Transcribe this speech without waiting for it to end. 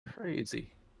crazy.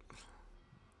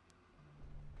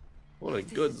 What a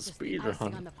good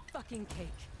speedrun.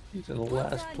 He's in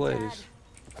last place.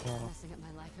 Messing up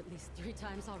my life at least 3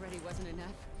 times already wasn't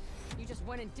enough. You just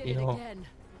went and did You it know, again.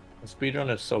 the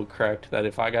speedrun is so cracked that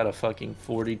if I got a fucking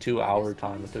 42-hour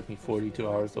time, it took me 42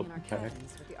 hours to open pack,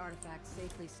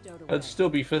 I'd still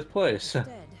be 5th place.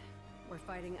 Instead, we're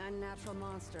fighting unnatural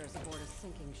monsters aboard a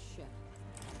sinking ship.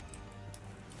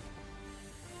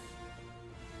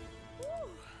 Whew.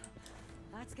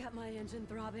 That's got my engine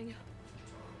throbbing.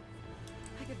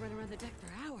 I could run around the deck for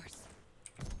hours.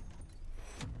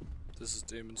 This is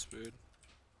demon speed.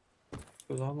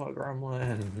 Cause I'm a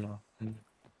gremlin.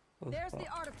 There's the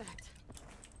artifact.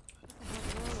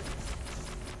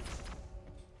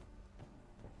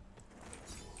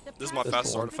 This is my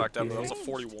fastest artifact ever. That was a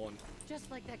 41.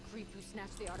 Just like that creep who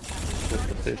snatched the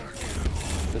artifact.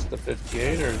 Just the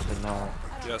 58 or is it not?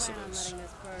 Yes, it is.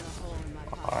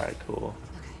 Alright, cool.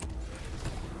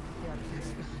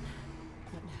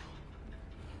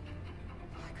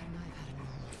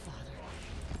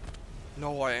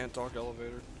 No, I ant dog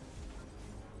elevator.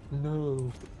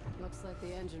 No. Looks like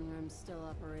the engine room's still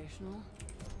operational.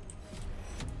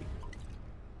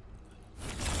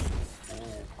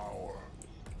 Full power.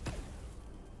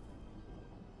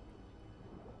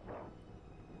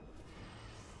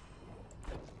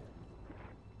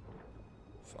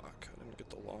 Fuck, I didn't get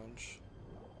the launch.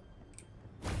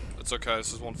 It's okay,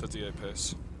 this is 158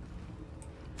 pace.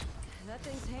 That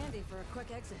thing's handy for a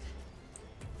quick exit.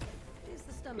 Is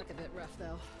the stomach a bit rough,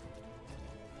 though?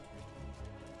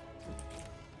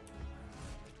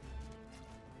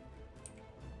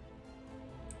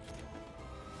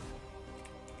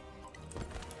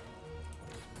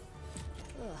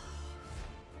 Ugh.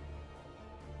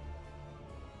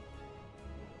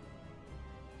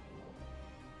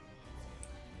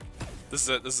 This is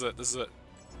it, this is it, this is it.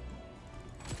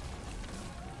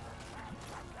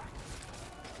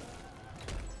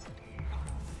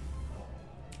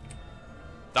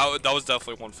 That was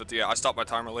definitely 158. I stopped my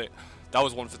timer late. That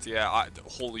was 158.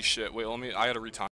 Holy shit. Wait, I gotta retime.